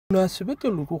munaasabada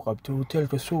lagu qabto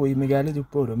hotelka Daah-furay Magaalada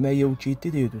Boorama ayaa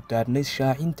ujeedadeedu daarnayd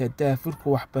shaacinta daahfurka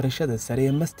waxbarashada sare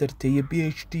ee masterta iyo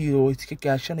PhD oo iska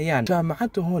kaashanayaan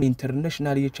Jamacada Hon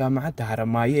International iyo Jamacada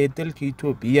Haramaya ee dalka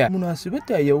Itoobiya.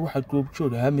 Munaasabada ayaa waxaa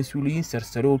goobjoog ah mas'uuliyiin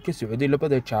sarsare oo ka socday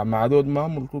labada jaamacadood,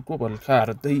 maamulka gobolka,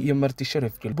 arday iyo marti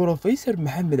sharaf gal. Professor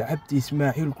Maxamed Cabdi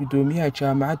Ismaaciil, gudoomiyaha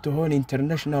Jamacada Hon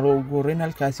International oo ugu horeyn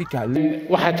halkaasi ka hadlay.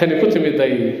 Waxaa tani ku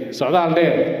timiday socdaal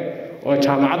dheer oo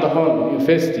Jamacada Hon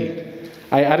University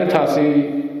ay arintaasi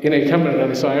inay ka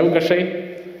marnayso ay u gashay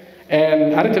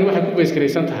arintan waxa ku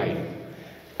beeskareysan tahay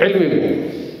cilmigu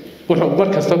wuxuu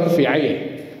markasta ku fiican yahay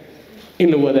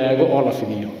in la wadaago oo la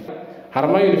fidiyo.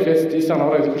 Haramaya University san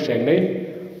hore ku sheegnay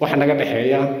waxa naga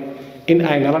dhaxeeya in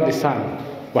ay nala dhisaan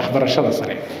waxbarashada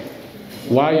sare,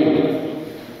 waayo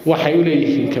waxay u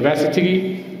leeyihiin capacity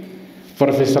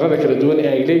professorada kala duwan ee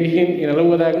ay leeyihiin in la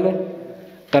wadaagno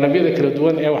qalabyada kala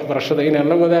duwan ee waxbarashada in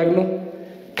la wadaagno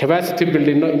capacity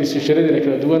building institutionada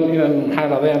kala duwan in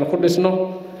maxaan ku dhisno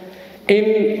in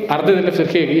ardayda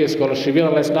laftarkeega iyo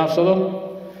scholarship-yada la isdhaafsado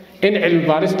in cilmi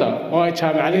baarista oo ay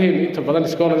jaamacadaheenu inta badan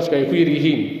scholarship ay ku yar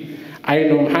yihiin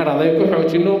aynu maxaan ku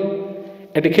xoojino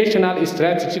educational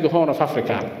strategy Horn of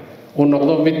Africa oo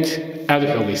noqdo mid aad u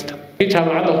xoogaysta.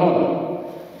 Jaamacada Horn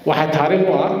waxa taariikh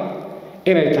u ah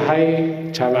inay tahay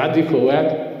jaamacadii koowaad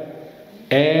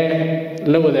ee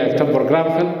la wadaagta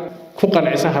programkan ku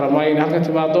qancisa Haramaya in halka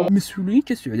timaado. Mas'uuliyiin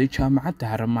ka socday Jamacada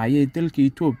Haramaya ee dalka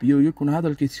Itoobiya iyo kuna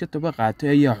hadalkiisa ka daba qaatay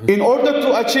ayaa in order to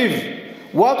achieve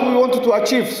what we wanted to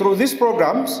achieve through these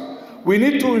programs, we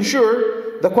need to ensure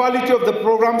the quality of the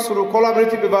programs through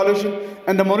collaborative evaluation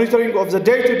and the monitoring of the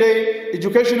day-to-day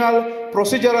educational,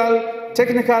 procedural,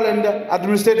 technical and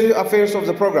administrative affairs of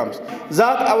the programs.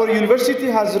 That our university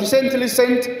has recently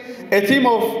sent a team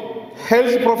of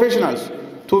health professionals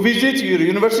to visit your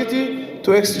university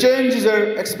to exchange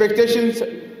their expectations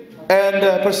and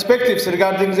perspectives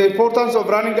regarding the importance of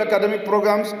running academic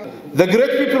programs. The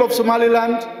great people of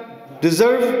Somaliland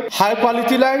deserve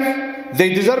high-quality life, they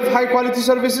deserve high-quality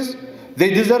services, they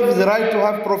deserve the right to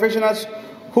have professionals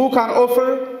who can offer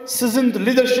seasoned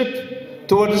leadership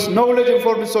towards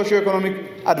knowledge-informed socio-economic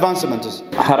advancements.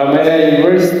 Haramaya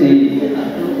University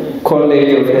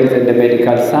College of Health and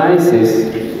Medical Sciences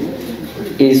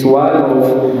is one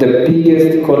of the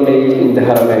biggest colleges in the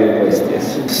Haramaya Universities.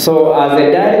 So as the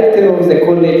director of the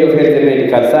College of Health and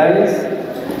Medical Science,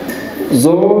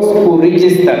 those who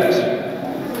registered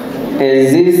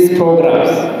in these programs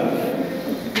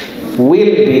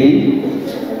will be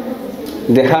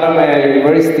the Haramaya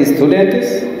University students,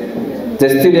 the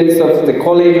students of the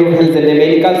College of Health and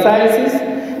Medical Sciences,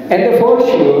 and for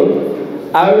sure,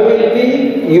 I will be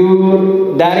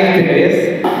your directors.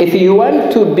 If you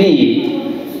want to be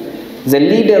the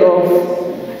leader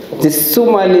of the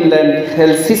Somaliland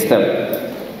health system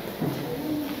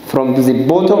from the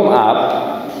bottom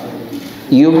up,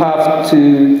 you have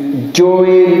to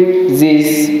join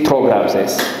these programs.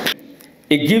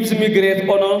 It gives me great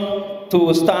honor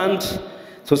to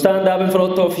stand up in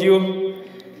front of you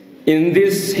in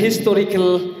this historical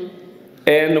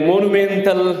and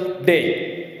monumental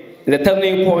day, the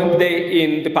turning point day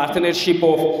in the partnership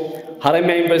of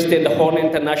Haramaya University and the Horn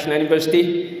International University,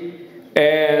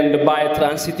 and by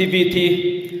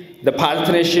transitivity, the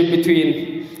partnership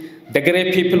between the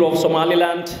great people of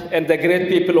Somaliland and the great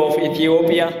people of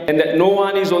Ethiopia, and that no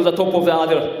one is on the top of the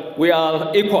other. We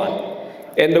are equal,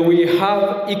 and we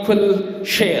have equal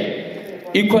share,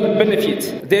 equal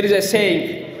benefit. There is a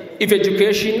saying, if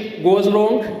education goes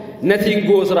wrong, nothing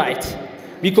goes right.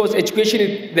 Because education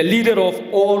is the leader of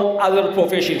all other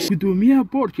professions. gudoomiyaha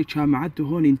boardka Jamacada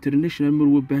Hon International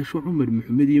Marwo Baasho Umar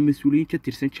Maxamed iyo mas'uuliyiin ka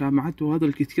tirsan jaamacadda oo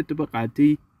hadalkiisa ka daba qaatay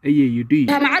ayay yidhi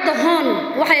Jamacada Hon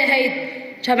waxay ahayd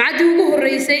jaamacaddii ugu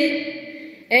horeysay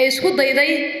ee isku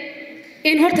dayday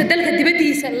in horta dalka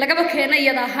dibadiisa lagaba keenay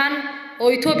iyada ahaan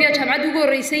oo Itoobiya jaamacaddii ugu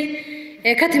horeysay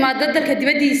ee ka timaada dalka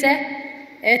dibadiisa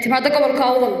ee timaada gobolka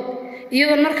Awdal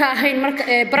iyadoo marka ahayn marka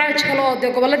branch kale oo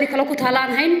goboladii kale ku taalaan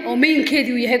ahayn oo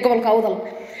mainkeedii uu yahay gobolka Awdal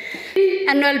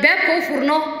annu albaabka u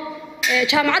furno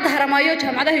jaamacadda Haramaya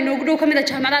jaamacadaha inoogu dhow kamid ah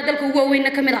jaamacadaha dalka ugu weyn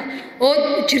kamid ah oo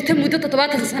jirta muddo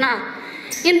 70 sano ah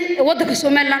in wadanka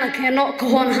Somaliland keeno ka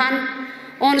hoonhan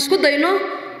oo isku dayno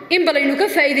in balaynu ka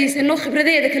faa'iideysano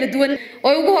khibradeeda kala duwan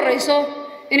oo ugu horeyso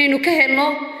inaynu ka helno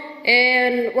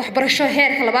waxbarasho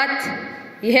heerka labaad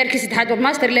iyo heerka saddexaad oo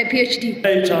master ilaa PhD.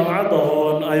 Jamacada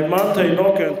Hon ay maanta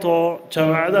inoo keento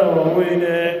jaamacadaha waaweyn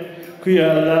ee ku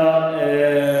yaala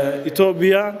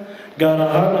Itoobiya gaar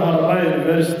ahaan Haramaya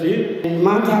University.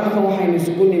 Maanta halkan waxaynu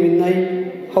isugu nimidnay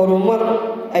horumar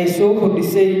ay soo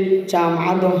kordhisay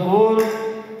Jamacada Hon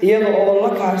iyada oo la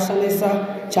kaashanaysa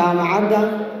jaamacadda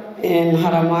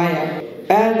Haramaya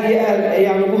aad iyo aad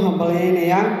ayaan ugu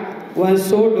hambaleynayaa waan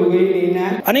soo dhaweynaynaa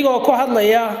anigoo ku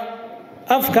hadlaya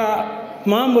afka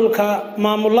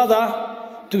maamulada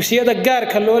dugsiyada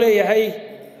gaarka loo leeyahay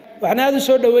waxaan aad u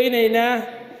soo dhaweynaynaa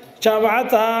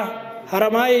jaamacadda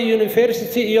Haramaya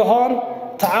University iyo Hon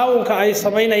tacaawunka ay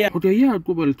sameynayaan xogeyaha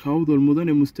gobolka Awdal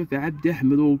Mudane Mustafa Cabdi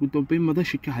Axmed oo ugu dambeyn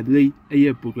madasha ka hadlay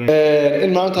ayaa bogay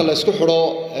in maanta la isku xiro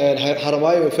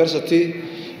Haramaya University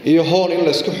iyo Hon in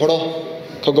la isku xiro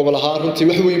ka gobol ahaan runtii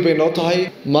wax weyn bay noo tahay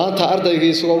maanta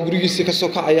ardaygiisa isagoo gurigiisa ka soo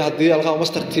kacaya hadii alqa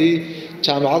mastertii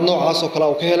jaamacad noocaas oo kale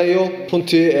uu ka helayo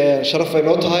runtii sharaf ay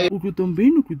noo tahay ugu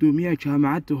dambeyn gudoomiyaha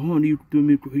jaamacadda Hon iyo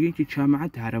gudoomiye ku-xigeenka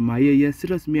jaamacadda Haramaya ayaa si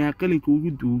rasmi ah qalinka ugu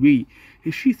duugay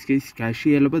heshiiska iskaashi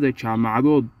ee labada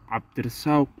jaamacadood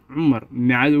Cabdirasaaq Cumar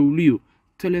Macadowliyo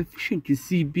telefishinka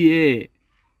CBA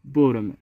Boorama